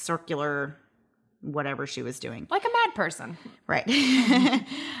like circular. Whatever she was doing. Like a mad person. Right.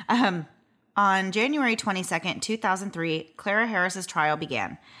 On January 22nd, 2003, Clara Harris's trial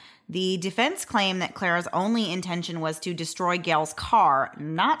began. The defense claimed that Clara's only intention was to destroy Gail's car,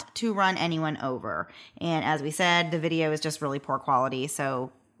 not to run anyone over. And as we said, the video is just really poor quality,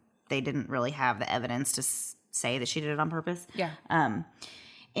 so they didn't really have the evidence to say that she did it on purpose. Yeah.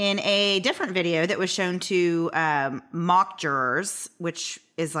 In a different video that was shown to mock jurors, which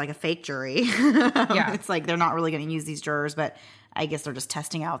is like a fake jury. It's like they're not really going to use these jurors, but I guess they're just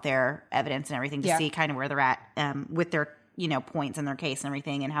testing out their evidence and everything to see kind of where they're at with their points in their case and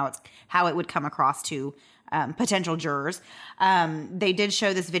everything and how it would come across to potential jurors. They did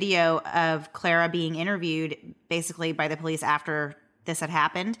show this video of Clara being interviewed basically by the police after this had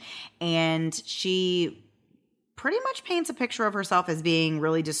happened, and she pretty much paints a picture of herself as being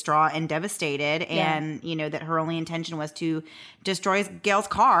really distraught and devastated, and that her only intention was to destroy Gail's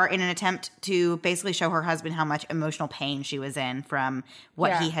car in an attempt to basically show her husband how much emotional pain she was in from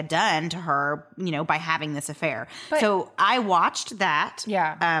what he had done to her, by having this affair. So I watched that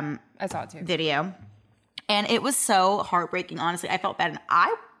I saw it too. video, and it was so heartbreaking. Honestly, I felt bad, and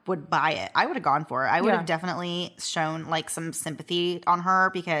I would buy it. I would have gone for it. I would have definitely shown like some sympathy on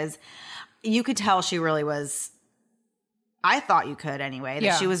her, because you could tell she really was. I thought you could anyway,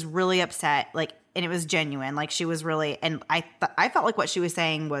 that she was really upset, like, and it was genuine. Like, she was really, and I felt like what she was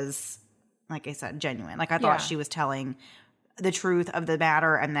saying was, like I said, genuine. Like, I thought she was telling the truth of the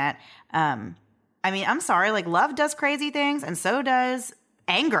matter, and that, I mean, I'm sorry, like, love does crazy things, and so does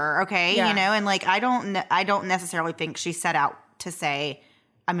anger, okay? And like, I don't necessarily think she set out to say,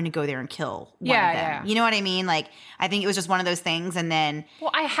 I'm going to go there and kill one of them. Yeah. You know what I mean? Like, I think it was just one of those things. And then,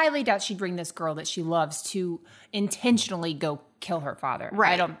 well, I highly doubt she'd bring this girl that she loves to intentionally go kill her father.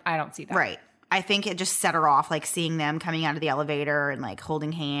 Right. I don't see that. Right. I think it just set her off, like seeing them coming out of the elevator and like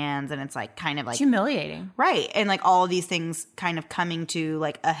holding hands, and it's like kind of like it's humiliating. Right. And like all of these things kind of coming to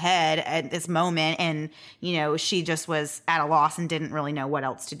like a head at this moment. And, she just was at a loss and didn't really know what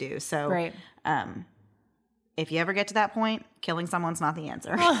else to do. So, right. If you ever get to that point, killing someone's not the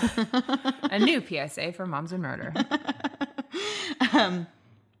answer. A new PSA for moms and murder.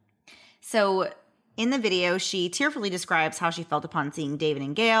 So in the video, she tearfully describes how she felt upon seeing David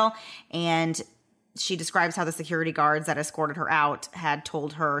and Gail, and she describes how the security guards that escorted her out had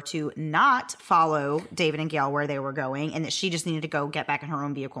told her to not follow David and Gail where they were going, and that she just needed to go get back in her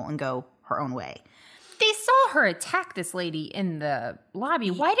own vehicle and go her own way. They saw her attack this lady in the lobby.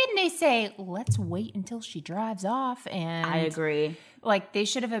 Why didn't they say, let's wait until she drives off? And I agree. Like, they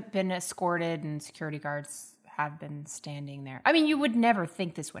should have been escorted, and security guards had been standing there. I mean, you would never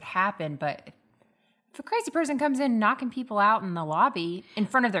think this would happen, but if a crazy person comes in knocking people out in the lobby in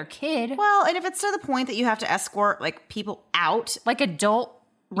front of their kid. Well, and if it's to the point that you have to escort like people out. Like adult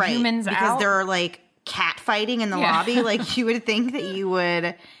humans because out. They're like cat fighting in the lobby. Like, you would think that you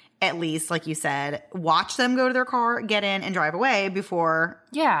would at least, like you said, watch them go to their car, get in, and drive away before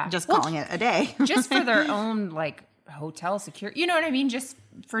just calling it a day. Just for their own, like, hotel security. You know what I mean? Just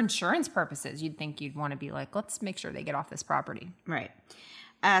for insurance purposes, you'd think you'd want to be like, let's make sure they get off this property. Right.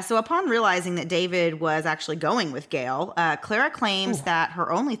 So upon realizing that David was actually going with Gail, Clara claims that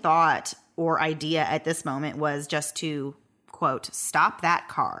her only thought or idea at this moment was just to, quote, stop that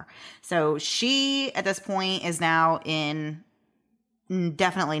car. So she, at this point, is now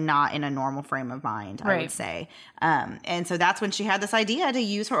definitely not in a normal frame of mind, I would say. And so that's when she had this idea to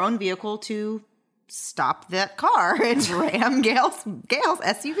use her own vehicle to stop that car and ram Gail's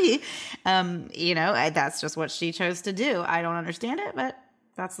SUV. That's just what she chose to do. I don't understand it, but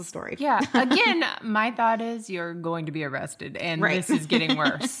that's the story. Yeah. Again, my thought is you're going to be arrested, and this is getting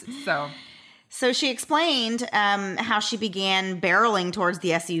worse. So she explained how she began barreling towards the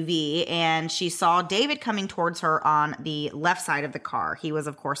SUV, and she saw David coming towards her on the left side of the car. He was,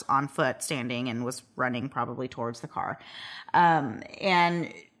 of course, on foot, standing, and was running probably towards the car.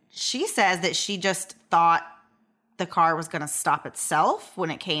 And she says that she just thought the car was going to stop itself when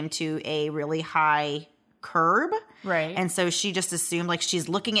it came to a really high curb. Right. And so she just assumed, like, she's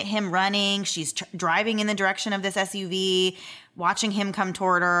looking at him running. She's driving in the direction of this SUV, watching him come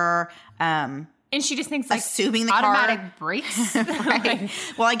toward her. And she just thinks, like, assuming the automatic car brakes. Right.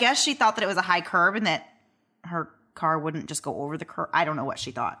 Well, I guess she thought that it was a high curb and that her car wouldn't just go over the curb. I don't know what she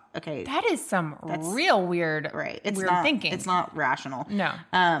thought. Okay. That is real weird, weird thinking. It's not rational. No.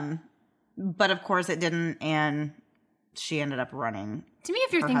 But of course it didn't, and she ended up running. To me,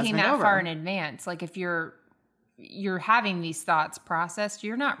 if you're thinking that far in advance, like if you're having these thoughts processed,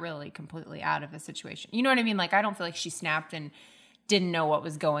 you're not really completely out of the situation. You know what I mean? Like, I don't feel like she snapped and didn't know what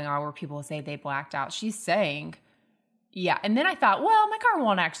was going on, where people say they blacked out. She's saying, yeah. And then I thought, well, my car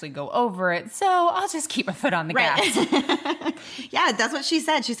won't actually go over it, so I'll just keep my foot on the gas. Yeah, that's what she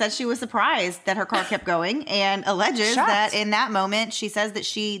said. She said she was surprised that her car kept going, and alleges that in that moment, she says that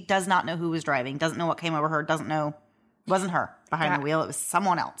she does not know who was driving, doesn't know what came over her, doesn't know. Wasn't her behind the wheel. It was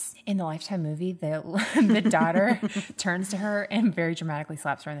someone else. In the Lifetime movie, the daughter turns to her and very dramatically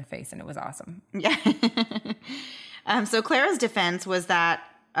slaps her in the face, and it was awesome. Yeah. So Clara's defense was that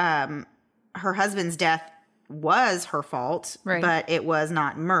her husband's death was her fault, but it was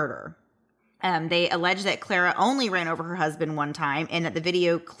not murder. They allege that Clara only ran over her husband one time, and that the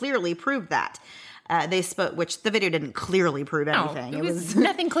video clearly proved that. They spoke, which the video didn't clearly prove anything. No, it was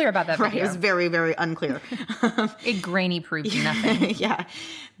nothing clear about that right, video. it was very, very unclear. It grainy proved nothing. Yeah.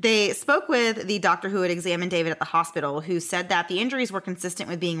 They spoke with the doctor who had examined David at the hospital, who said that the injuries were consistent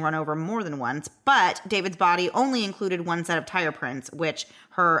with being run over more than once, but David's body only included one set of tire prints, which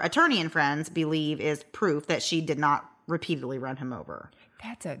her attorney and friends believe is proof that she did not repeatedly run him over.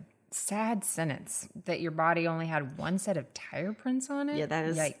 That's a sad sentence, that your body only had one set of tire prints on it. Yeah, that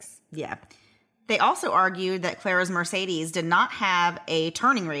is... Yikes. Yeah. They also argued that Clara's Mercedes did not have a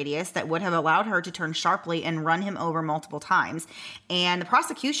turning radius that would have allowed her to turn sharply and run him over multiple times. And the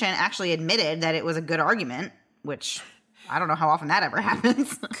prosecution actually admitted that it was a good argument, which I don't know how often that ever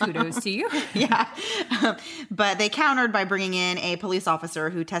happens. Kudos to you. Yeah. But they countered by bringing in a police officer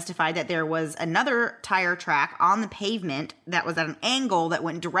who testified that there was another tire track on the pavement that was at an angle that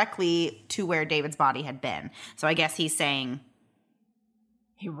went directly to where David's body had been. So I guess he's saying...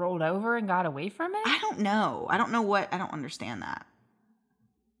 He rolled over and got away from it? I don't know. I don't understand that.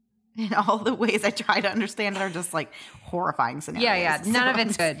 And all the ways I try to understand it are just like horrifying scenarios. Yeah. None of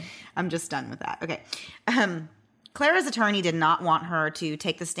it's good. I'm just done with that. Okay. Clara's attorney did not want her to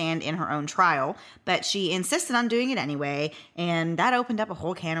take the stand in her own trial, but she insisted on doing it anyway, and that opened up a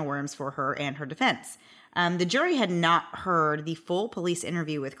whole can of worms for her and her defense. The jury had not heard the full police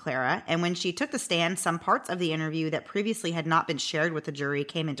interview with Clara, and when she took the stand, some parts of the interview that previously had not been shared with the jury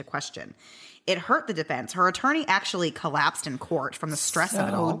came into question. It hurt the defense. Her attorney actually collapsed in court from the stress of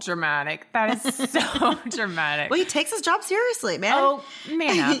it all. So dramatic. That is so dramatic. Well, he takes his job seriously, man. Oh,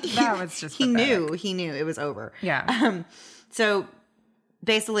 man. That was just He pathetic. knew it was over. Yeah. So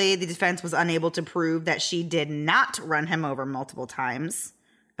basically, the defense was unable to prove that she did not run him over multiple times.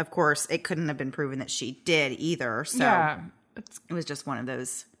 Of course, it couldn't have been proven that she did either. So yeah. it was just one of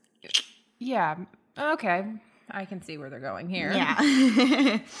those. Yeah. Okay. I can see where they're going here.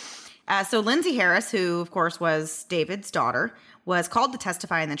 Yeah. So Lindsay Harris, who, of course, was David's daughter, was called to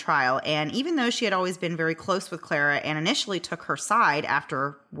testify in the trial. And even though she had always been very close with Clara and initially took her side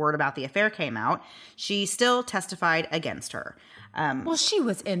after word about the affair came out, she still testified against her. Well, she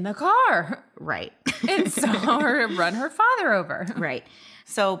was in the car. Right. And saw her run her father over. Right.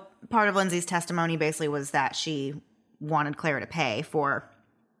 So part of Lindsay's testimony basically was that she wanted Clara to pay for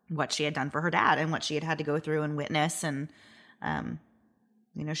what she had done for her dad and what she had to go through and witness. And,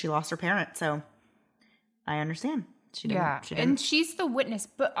 she lost her parent. So I understand. She didn't. Yeah. And she's the witness.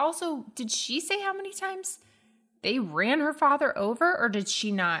 But also, did she say how many times they ran her father over, or did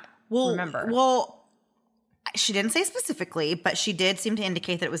she not remember? Well, she didn't say specifically, but she did seem to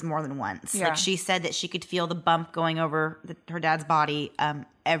indicate that it was more than once. Yeah. Like she said that she could feel the bump going over her dad's body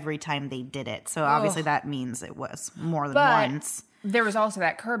every time they did it. So obviously that means it was more than once. There was also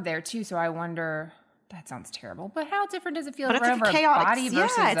that curb there too. So I wonder. That sounds terrible. But how different does it feel But to it's run over a chaotic, a body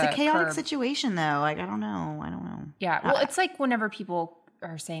versus it's a chaotic curb? situation though. Like I don't know. Yeah. Well, it's like whenever people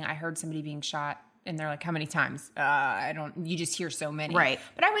are saying, "I heard somebody being shot." And they're like, how many times? You just hear so many. Right.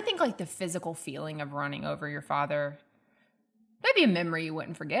 But I would think like the physical feeling of running over your father, that'd be a memory you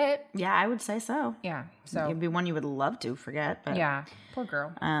wouldn't forget. Yeah, I would say so. Yeah. So It'd be one you would love to forget. But, yeah. Poor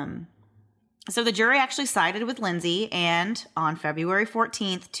girl. So the jury actually sided with Lindsay, and on February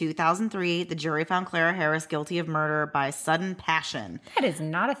 14th, 2003, the jury found Clara Harris guilty of murder by sudden passion. That is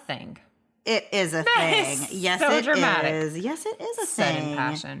not a thing. It is a That thing. is Yes, so it dramatic. is. Yes, it is a Sudden thing.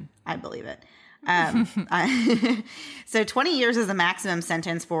 passion. I believe it. So 20 years is the maximum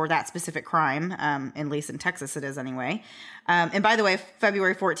sentence for that specific crime, at least in Texas it is anyway. And by the way,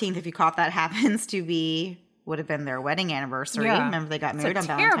 February 14th, if you caught that, happens to would have been their wedding anniversary. Yeah. Remember they got married on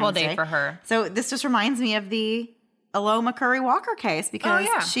Valentine's Day. Terrible day for her. So this just reminds me of the Aloma Curry Walker case because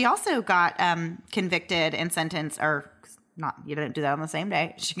she also got convicted and sentenced, or not, you didn't do that on the same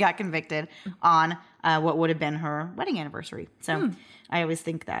day. She got convicted on what would have been her wedding anniversary. So I always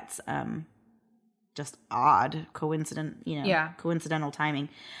think that's just odd, coincidental timing.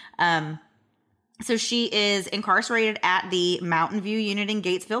 So she is incarcerated at the Mountain View unit in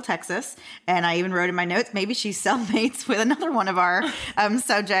Gatesville, Texas. And I even wrote in my notes, maybe she's cellmates with another one of our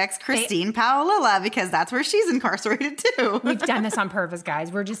subjects, Christine Paolilla, because that's where she's incarcerated too. We've done this on purpose,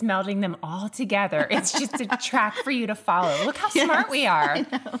 guys. We're just melding them all together. It's just a track for you to follow. Look how smart we are.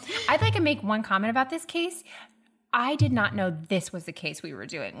 I'd like to make one comment about this case. I did not know this was the case we were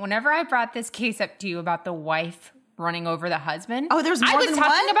doing. Whenever I brought this case up to you about the wife running over the husband. Oh, there's more than one? I was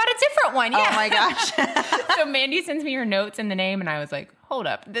talking about a different one. Yeah. Oh my gosh. So Mandy sends me her notes and the name, and I was like, hold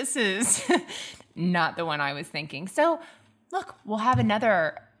up, this is not the one I was thinking. So look, we'll have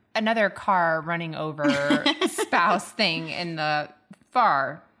another car running over spouse thing in the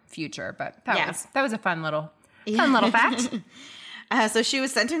far future. But that was a fun little fact. So she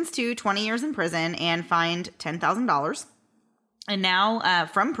was sentenced to 20 years in prison and fined $10,000. And now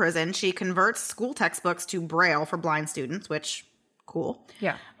from prison, she converts school textbooks to Braille for blind students, which cool.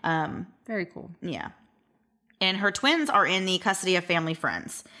 Yeah. Very cool. Yeah. And her twins are in the custody of family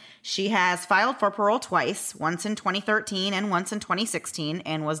friends. She has filed for parole twice, once in 2013 and once in 2016,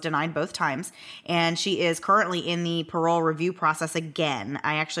 and was denied both times. And she is currently in the parole review process again.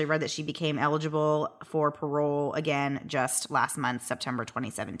 I actually read that she became eligible for parole again just last month, September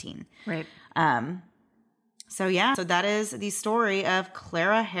 2017. Right. So that is the story of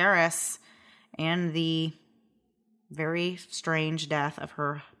Clara Harris and the very strange death of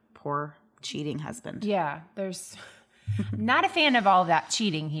her poor cheating husband. Yeah, there's not a fan of all that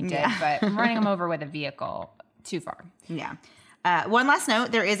cheating he did, but running him over with a vehicle, too far. Yeah. One last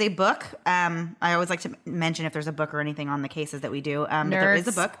note, there is a book. I always like to mention if there's a book or anything on the cases that we do. But there is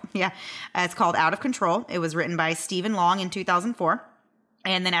a book. Yeah. It's called Out of Control. It was written by Stephen Long in 2004.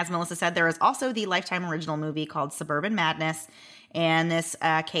 And then, as Melissa said, there is also the Lifetime original movie called Suburban Madness. And this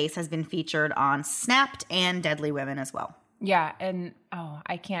case has been featured on Snapped and Deadly Women as well. Yeah. And,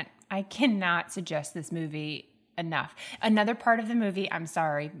 I cannot suggest this movie enough. Another part of the movie, I'm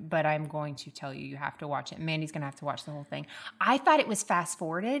sorry, but I'm going to tell you have to watch it. Mandy's going to have to watch the whole thing. I thought it was fast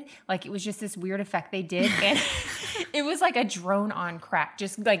forwarded. Like, it was just this weird effect they did. And it was like a drone on crack,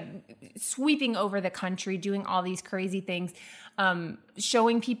 just like sweeping over the country, doing all these crazy things,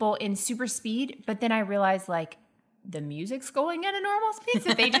 showing people in super speed. But then I realized, like, the music's going at a normal speed.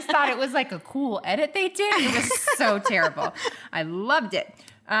 So they just thought it was like a cool edit they did. It was so terrible. I loved it.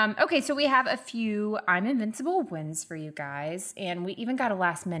 Okay, so we have a few I'm Invincible wins for you guys. And we even got a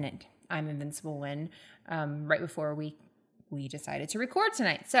last minute I'm Invincible win right before we decided to record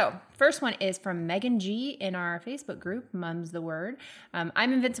tonight. So first one is from Megan G in our Facebook group, Mum's the Word.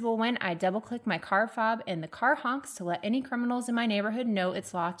 I'm Invincible when I double click my car fob and the car honks to let any criminals in my neighborhood know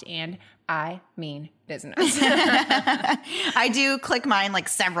it's locked and I mean business. I do click mine like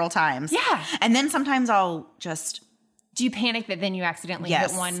several times. Yeah. And then sometimes I'll just... Do you panic that then you accidentally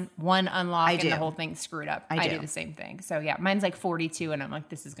hit one unlock and the whole thing's screwed up? I do the same thing. So yeah, mine's like 42 and I'm like,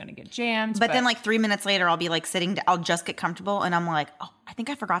 this is going to get jammed. But then like 3 minutes later, I'll be like I'll just get comfortable and I'm like, oh, I think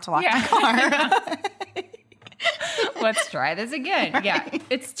I forgot to lock my car. Let's try this again. Right. Yeah,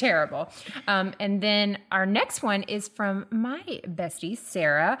 it's terrible. And then our next one is from my bestie,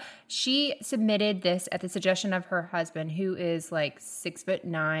 Sarah. She submitted this at the suggestion of her husband, who is like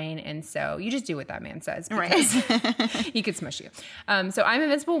 6'9". And so you just do what that man says because he could smush you. So I'm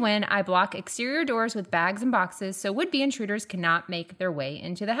Invincible when I block exterior doors with bags and boxes so would-be intruders cannot make their way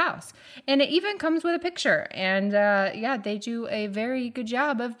into the house. And it even comes with a picture. And they do a very good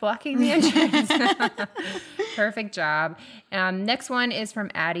job of blocking the entrance. Perfect job. Next one is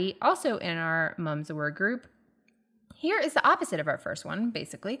from Addie, also in our Mum's the Word group. Here is the opposite of our first one,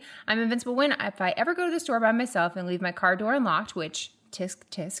 basically. I'm Invincible when if I ever go to the store by myself and leave my car door unlocked, which tisk,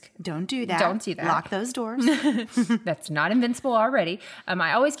 tisk. Don't do that. Don't do that. Lock those doors. That's not invincible already.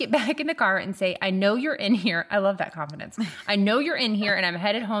 I always get back in the car and say, I know you're in here. I love that confidence. I know you're in here and I'm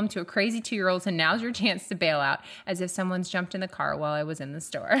headed home to a crazy 2-year-old, so now's your chance to bail out, as if someone's jumped in the car while I was in the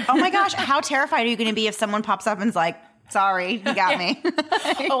store. Oh my gosh, how terrified are you going to be if someone pops up and's like, sorry, you got me.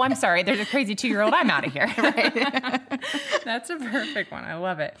 Oh, I'm sorry. There's a crazy 2-year-old. I'm out of here. Right. That's a perfect one. I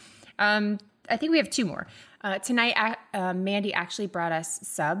love it. I think we have 2 more. Tonight, Mandy actually brought us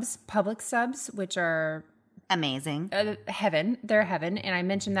subs, public subs, which are amazing. Heaven. They're heaven. And I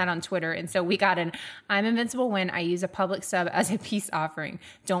mentioned that on Twitter. And so we got an I'm Invincible when I use a public sub as a peace offering.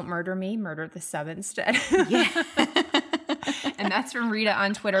 Don't murder me, murder the sub instead. Yeah. And that's from Rita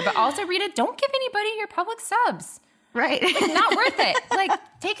on Twitter. But also, Rita, don't give anybody your public subs. Right. Like, not worth it. Like,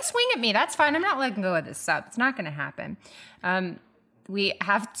 take a swing at me. That's fine. I'm not letting go of this sub. It's not going to happen. We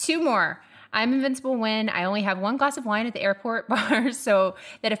have 2 more. I'm Invincible when I only have 1 glass of wine at the airport bar so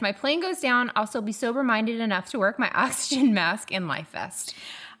that if my plane goes down, I'll still be sober-minded enough to work my oxygen mask and life vest.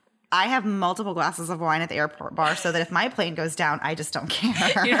 I have multiple glasses of wine at the airport bar so that if my plane goes down, I just don't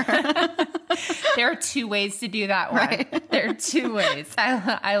care. There are 2 ways to do that one. Right. There are 2 ways.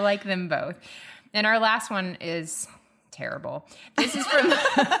 I like them both. And our last one is terrible. This is from...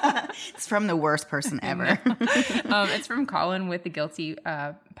 It's from the worst person ever. It's from Colin with the Guilty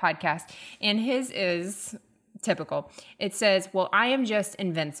podcast. And his is typical. It says, well, I am just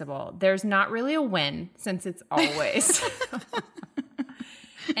invincible. There's not really a win since it's always...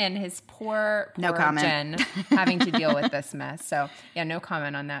 And his poor no comment. Jen having to deal with this mess. So, yeah, no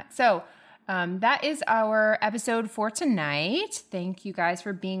comment on that. So, that is our episode for tonight. Thank you guys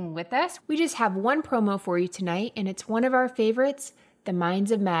for being with us. We just have one promo for you tonight, and it's one of our favorites, The Minds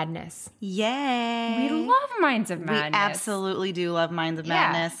of Madness. Yay. We love Minds of Madness. We absolutely do love Minds of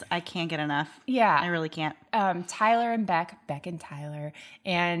Madness. I can't get enough. Yeah. I really can't. Tyler and Beck and Tyler,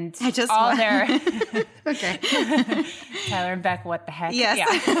 and their... Okay. Tyler and Beck, what the heck? Yes.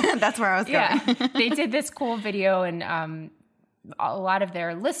 Yeah. That's where I was going. Yeah. They did this cool video, and a lot of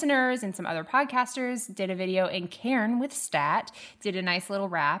their listeners and some other podcasters did a video, and Karen with Stat did a nice little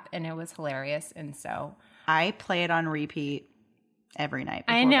rap, and it was hilarious. And so I play it on repeat every night.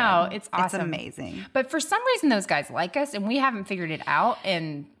 I know. Bed. It's awesome. It's amazing. But for some reason, those guys like us, and we haven't figured it out,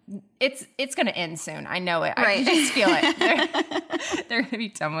 and it's going to end soon. I know it. Right. I can just feel it. They're going to be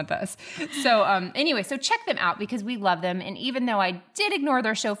done with us. So anyway, so check them out because we love them. And even though I did ignore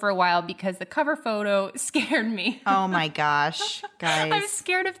their show for a while because the cover photo scared me. Oh my gosh, guys. I'm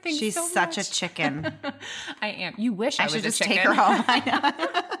scared of things She's so such much. a chicken. I am. You wish I was should a just chicken. take her home. I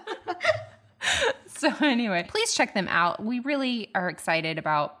know. So anyway, please check them out. We really are excited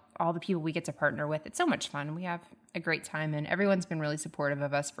about all the people we get to partner with. It's so much fun. We have a great time, and everyone's been really supportive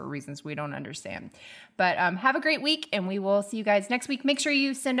of us for reasons we don't understand. But have a great week, and we will see you guys next week. Make sure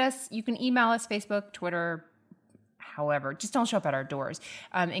you you can email us, Facebook, Twitter, however. Just don't show up at our doors,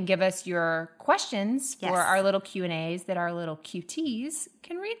 and give us your questions for our little Q&As that our little QTs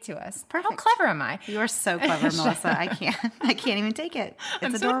can read to us. Perfect. How clever am I? You are so clever, Melissa. I can't even take it.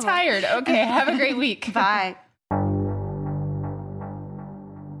 I'm adorable. so tired. Okay, have a great week. Bye.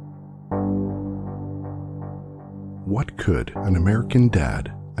 What could an American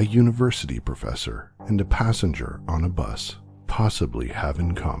dad, a university professor, and a passenger on a bus possibly have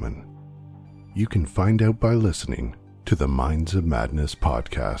in common? You can find out by listening to the Minds of Madness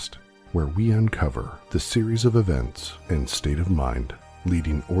podcast, where we uncover the series of events and state of mind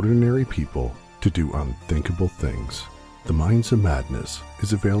leading ordinary people to do unthinkable things. The Minds of Madness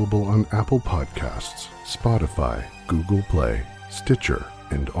is available on Apple Podcasts, Spotify, Google Play, Stitcher,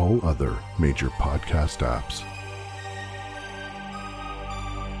 and all other major podcast apps.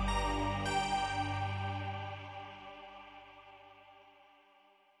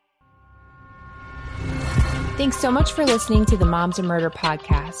 Thanks so much for listening to the Moms of Murder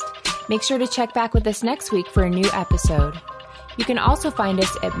podcast. Make sure to check back with us next week for a new episode. You can also find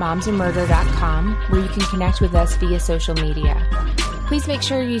us at momsandmurder.com, where you can connect with us via social media. Please make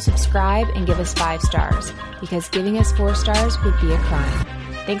sure you subscribe and give us 5 stars, because giving us 4 stars would be a crime.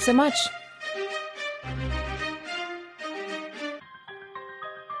 Thanks so much.